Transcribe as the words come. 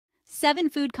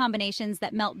7 food combinations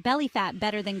that melt belly fat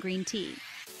better than green tea.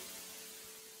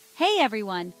 Hey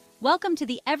everyone! Welcome to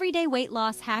the Everyday Weight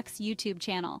Loss Hacks YouTube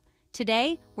channel.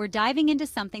 Today, we're diving into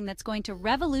something that's going to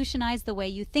revolutionize the way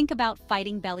you think about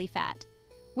fighting belly fat.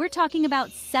 We're talking about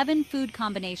 7 food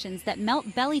combinations that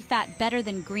melt belly fat better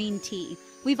than green tea.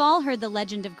 We've all heard the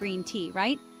legend of green tea,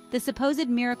 right? The supposed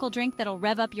miracle drink that'll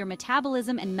rev up your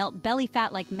metabolism and melt belly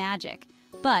fat like magic.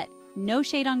 But no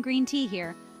shade on green tea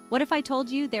here. What if I told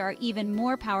you there are even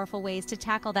more powerful ways to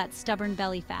tackle that stubborn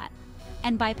belly fat?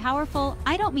 And by powerful,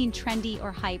 I don't mean trendy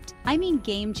or hyped, I mean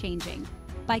game-changing.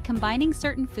 By combining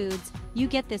certain foods, you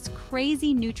get this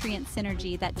crazy nutrient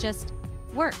synergy that just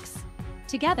works.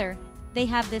 Together, they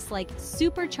have this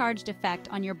supercharged effect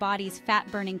on your body's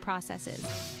fat-burning processes.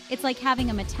 It's like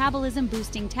having a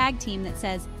metabolism-boosting tag team that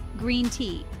says, green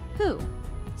tea, who?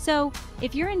 So,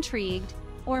 if you're intrigued,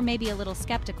 or maybe a little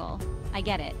skeptical, I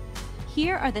get it.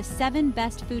 Here are the 7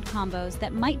 best food combos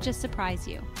that might just surprise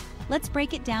you. Let's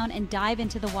break it down and dive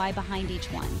into the why behind each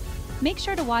one. Make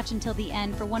sure to watch until the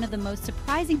end for one of the most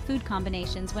surprising food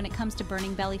combinations when it comes to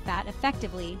burning belly fat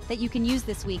effectively that you can use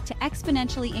this week to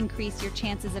exponentially increase your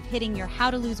chances of hitting your how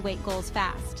to lose weight goals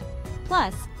fast.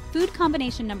 Plus, food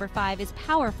combination number 5 is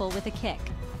powerful with a kick.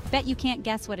 Bet you can't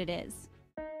guess what it is.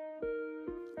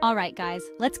 Alright guys,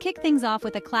 let's kick things off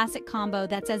with a classic combo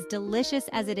that's as delicious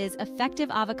as it is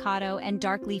effective: avocado and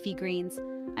dark leafy greens.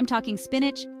 I'm talking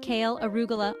spinach, kale,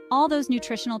 arugula, all those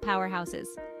nutritional powerhouses.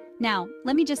 Now,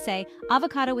 let me just say,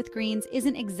 avocado with greens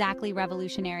isn't exactly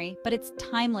revolutionary, but it's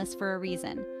timeless for a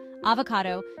reason.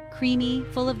 Avocado, creamy,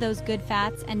 full of those good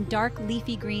fats, and dark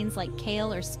leafy greens like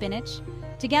kale or spinach.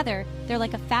 Together, they're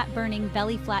like a fat-burning,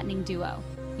 belly-flattening duo.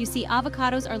 You see,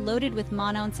 avocados are loaded with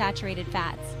monounsaturated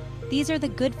fats. These are the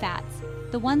good fats,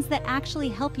 the ones that actually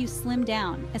help you slim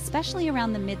down, especially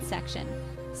around the midsection.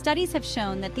 Studies have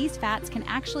shown that these fats can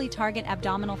actually target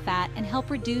abdominal fat and help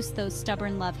reduce those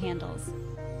stubborn love handles.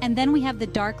 And then we have the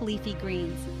dark leafy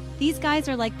greens. These guys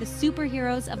are like the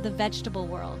superheroes of the vegetable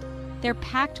world. They're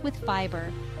packed with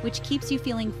fiber, which keeps you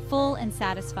feeling full and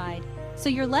satisfied, so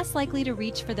you're less likely to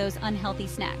reach for those unhealthy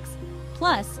snacks.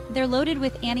 Plus, they're loaded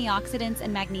with antioxidants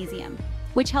and magnesium,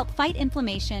 which help fight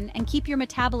inflammation and keep your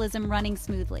metabolism running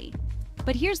smoothly.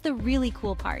 But here's the really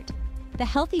cool part. The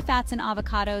healthy fats in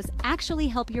avocados actually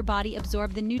help your body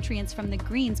absorb the nutrients from the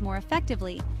greens more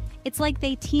effectively. It's like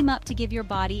they team up to give your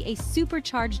body a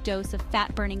supercharged dose of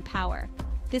fat-burning power.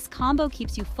 This combo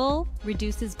keeps you full,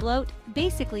 reduces bloat,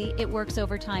 basically it works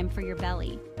overtime for your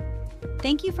belly.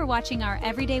 Thank you for watching our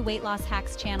Everyday Weight Loss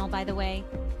Hacks channel, by the way.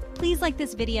 Please like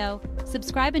this video,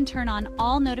 subscribe and turn on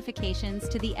all notifications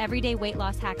to the Everyday Weight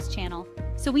Loss Hacks channel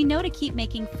so we know to keep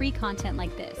making free content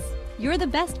like this. You're the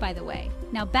best, by the way.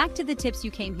 Now back to the tips you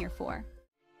came here for.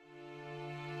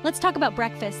 Let's talk about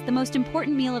breakfast, the most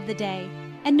important meal of the day.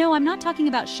 And no, I'm not talking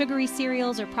about sugary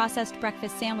cereals or processed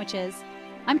breakfast sandwiches.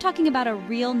 I'm talking about a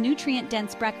real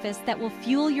nutrient-dense breakfast that will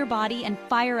fuel your body and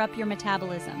fire up your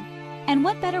metabolism. And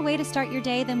what better way to start your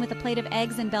day than with a plate of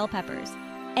eggs and bell peppers?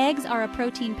 Eggs are a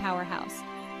protein powerhouse.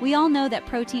 We all know that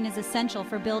protein is essential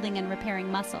for building and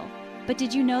repairing muscle. But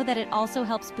did you know that it also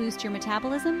helps boost your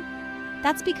metabolism?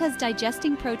 That's because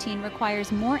digesting protein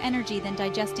requires more energy than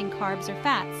digesting carbs or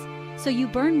fats, so you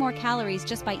burn more calories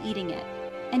just by eating it.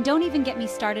 And don't even get me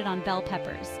started on bell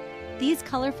peppers. These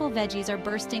colorful veggies are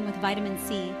bursting with vitamin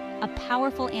C, a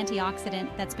powerful antioxidant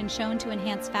that's been shown to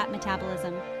enhance fat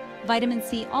metabolism. Vitamin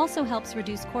C also helps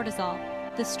reduce cortisol,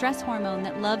 the stress hormone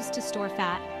that loves to store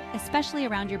fat, especially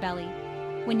around your belly.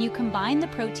 When you combine the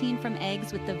protein from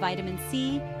eggs with the vitamin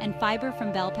C and fiber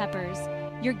from bell peppers,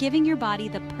 you're giving your body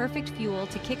the perfect fuel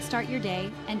to kickstart your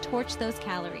day and torch those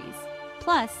calories.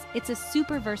 Plus, it's a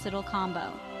super versatile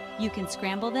combo. You can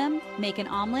scramble them, make an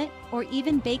omelet, or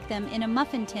even bake them in a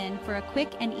muffin tin for a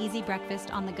quick and easy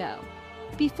breakfast on the go.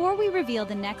 Before we reveal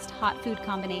the next hot food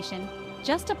combination,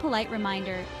 just a polite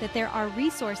reminder that there are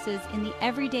resources in the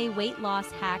Everyday Weight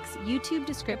Loss Hacks YouTube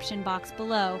description box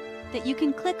below that you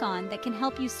can click on that can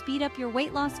help you speed up your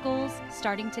weight loss goals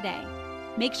starting today.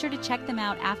 Make sure to check them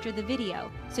out after the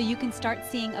video so you can start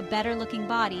seeing a better looking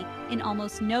body in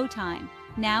almost no time.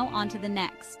 Now on to the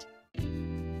next.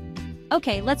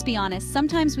 Okay, let's be honest,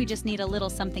 sometimes we just need a little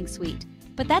something sweet.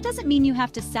 But that doesn't mean you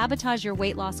have to sabotage your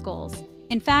weight loss goals.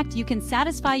 In fact, you can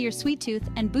satisfy your sweet tooth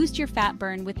and boost your fat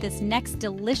burn with this next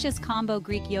delicious combo: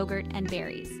 Greek yogurt and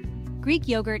berries. Greek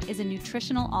yogurt is a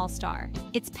nutritional all-star.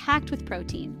 It's packed with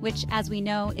protein, which, as we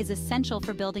know, is essential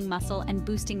for building muscle and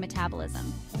boosting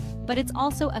metabolism. But it's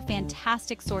also a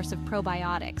fantastic source of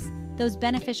probiotics, those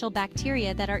beneficial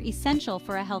bacteria that are essential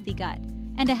for a healthy gut.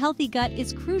 And a healthy gut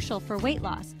is crucial for weight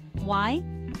loss. Why?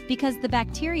 because the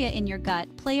bacteria in your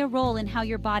gut play a role in how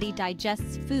your body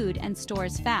digests food and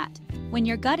stores fat. When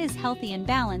your gut is healthy and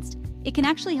balanced, it can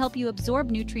actually help you absorb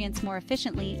nutrients more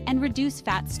efficiently and reduce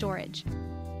fat storage.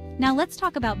 Now let's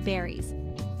talk about berries.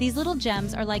 These little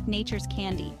gems are like nature's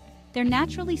candy. They're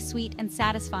naturally sweet and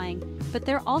satisfying, but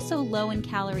they're also low in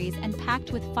calories and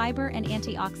packed with fiber and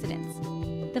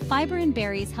antioxidants. The fiber in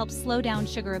berries helps slow down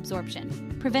sugar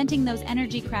absorption, preventing those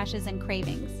energy crashes and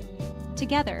cravings.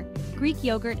 Together, Greek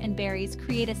yogurt and berries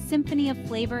create a symphony of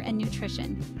flavor and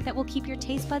nutrition that will keep your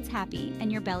taste buds happy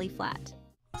and your belly flat.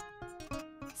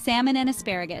 Salmon and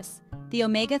asparagus, the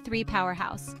Omega-3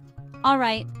 Powerhouse. All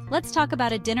right, let's talk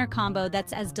about a dinner combo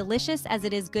that's as delicious as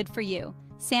it is good for you: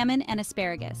 salmon and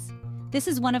asparagus. This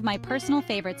is one of my personal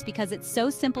favorites because it's so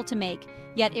simple to make,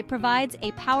 yet it provides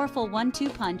a powerful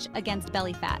 1-2 punch against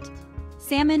belly fat.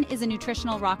 Salmon is a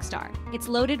nutritional rock star. It's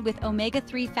loaded with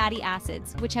omega-3 fatty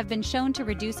acids, which have been shown to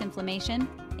reduce inflammation,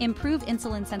 improve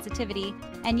insulin sensitivity,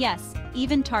 and yes,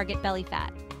 even target belly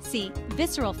fat. See,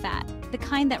 visceral fat, the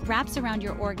kind that wraps around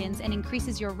your organs and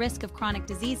increases your risk of chronic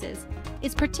diseases,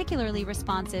 is particularly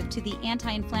responsive to the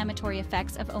anti-inflammatory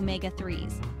effects of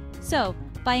omega-3s. So,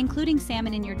 by including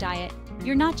salmon in your diet,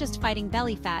 you're not just fighting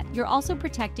belly fat, you're also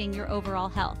protecting your overall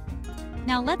health.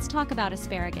 Now let's talk about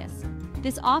asparagus.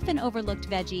 This often overlooked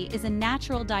veggie is a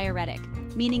natural diuretic,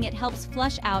 meaning it helps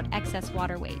flush out excess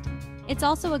water weight. It's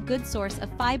also a good source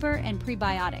of fiber and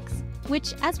prebiotics,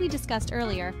 which, as we discussed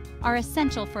earlier, are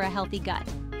essential for a healthy gut.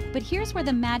 But here's where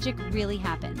the magic really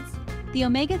happens. The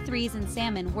omega-3s in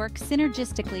salmon work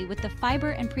synergistically with the fiber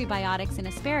and prebiotics in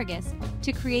asparagus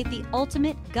to create the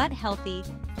ultimate gut-healthy,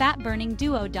 fat-burning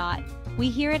duo. We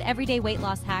here at Everyday Weight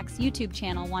Loss Hacks YouTube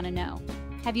channel want to know: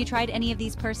 have you tried any of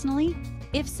these personally?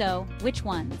 If so, which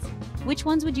ones? Which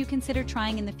ones would you consider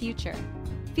trying in the future?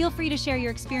 Feel free to share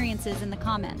your experiences in the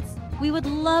comments. We would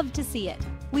love to see it.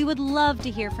 We would love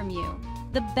to hear from you.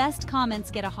 The best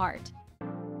comments get a heart.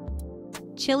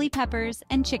 Chili peppers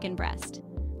and chicken breast.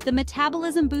 The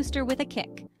metabolism booster with a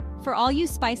kick. For all you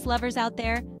spice lovers out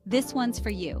there, this one's for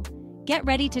you. Get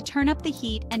ready to turn up the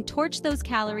heat and torch those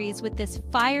calories with this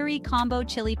fiery combo: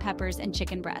 chili peppers and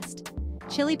chicken breast.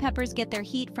 Chili peppers get their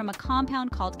heat from a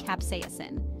compound called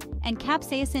capsaicin. And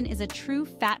capsaicin is a true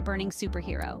fat-burning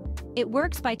superhero. It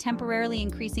works by temporarily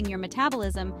increasing your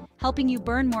metabolism, helping you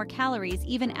burn more calories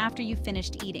even after you've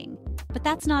finished eating. But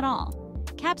that's not all.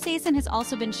 Capsaicin has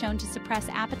also been shown to suppress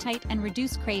appetite and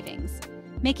reduce cravings,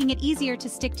 making it easier to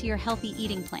stick to your healthy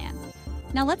eating plan.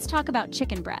 Now let's talk about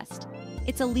chicken breast.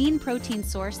 It's a lean protein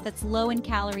source that's low in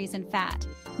calories and fat,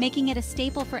 making it a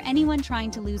staple for anyone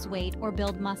trying to lose weight or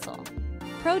build muscle.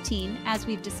 Protein, as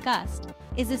we've discussed,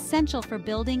 is essential for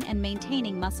building and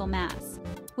maintaining muscle mass,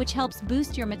 which helps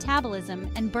boost your metabolism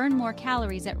and burn more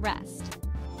calories at rest.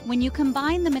 When you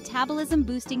combine the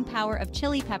metabolism-boosting power of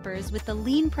chili peppers with the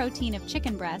lean protein of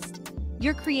chicken breast,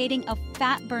 you're creating a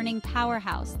fat-burning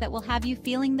powerhouse that will have you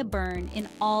feeling the burn in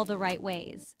all the right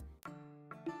ways.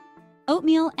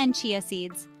 Oatmeal and chia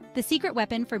seeds, the secret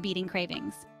weapon for beating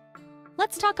cravings.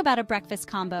 Let's talk about a breakfast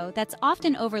combo that's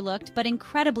often overlooked but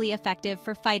incredibly effective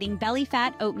for fighting belly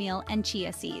fat: oatmeal and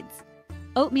chia seeds.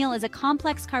 Oatmeal is a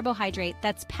complex carbohydrate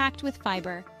that's packed with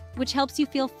fiber, which helps you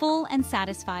feel full and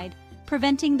satisfied,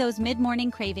 preventing those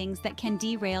mid-morning cravings that can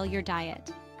derail your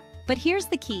diet. But here's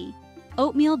the key: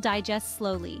 oatmeal digests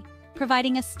slowly,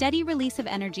 providing a steady release of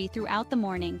energy throughout the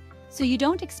morning, so you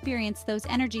don't experience those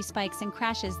energy spikes and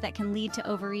crashes that can lead to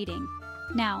overeating.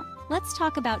 Now, let's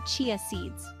talk about chia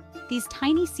seeds. These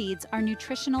tiny seeds are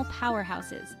nutritional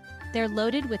powerhouses. They're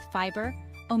loaded with fiber,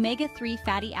 omega-3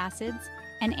 fatty acids,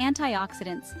 and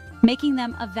antioxidants, making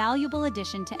them a valuable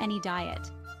addition to any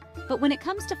diet. But when it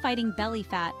comes to fighting belly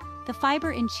fat, the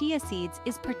fiber in chia seeds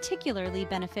is particularly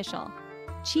beneficial.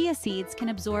 Chia seeds can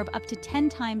absorb up to 10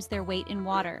 times their weight in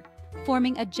water,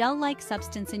 forming a gel-like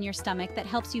substance in your stomach that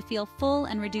helps you feel full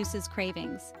and reduces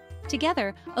cravings.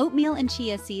 Together, oatmeal and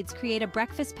chia seeds create a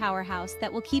breakfast powerhouse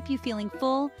that will keep you feeling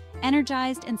full,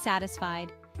 energized, and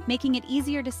satisfied, making it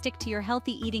easier to stick to your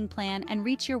healthy eating plan and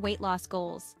reach your weight loss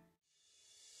goals.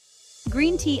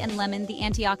 Green tea and lemon, the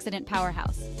antioxidant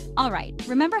powerhouse. All right,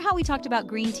 remember how we talked about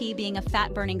green tea being a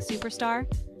fat-burning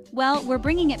superstar? Well, we're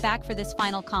bringing it back for this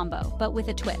final combo, but with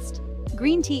a twist.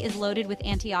 Green tea is loaded with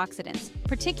antioxidants,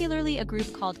 particularly a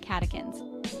group called catechins.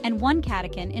 And one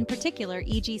catechin, in particular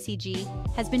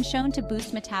EGCG, has been shown to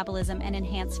boost metabolism and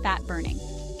enhance fat burning.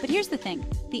 But here's the thing: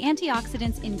 the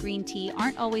antioxidants in green tea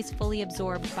aren't always fully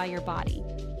absorbed by your body.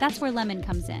 That's where lemon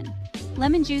comes in.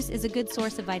 Lemon juice is a good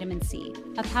source of vitamin C,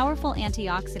 a powerful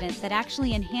antioxidant that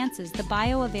actually enhances the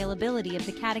bioavailability of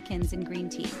the catechins in green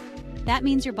tea. That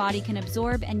means your body can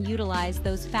absorb and utilize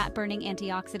those fat-burning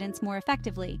antioxidants more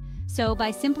effectively. So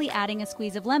by simply adding a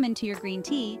squeeze of lemon to your green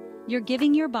tea, you're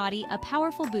giving your body a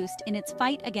powerful boost in its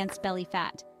fight against belly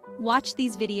fat. Watch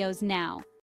these videos now.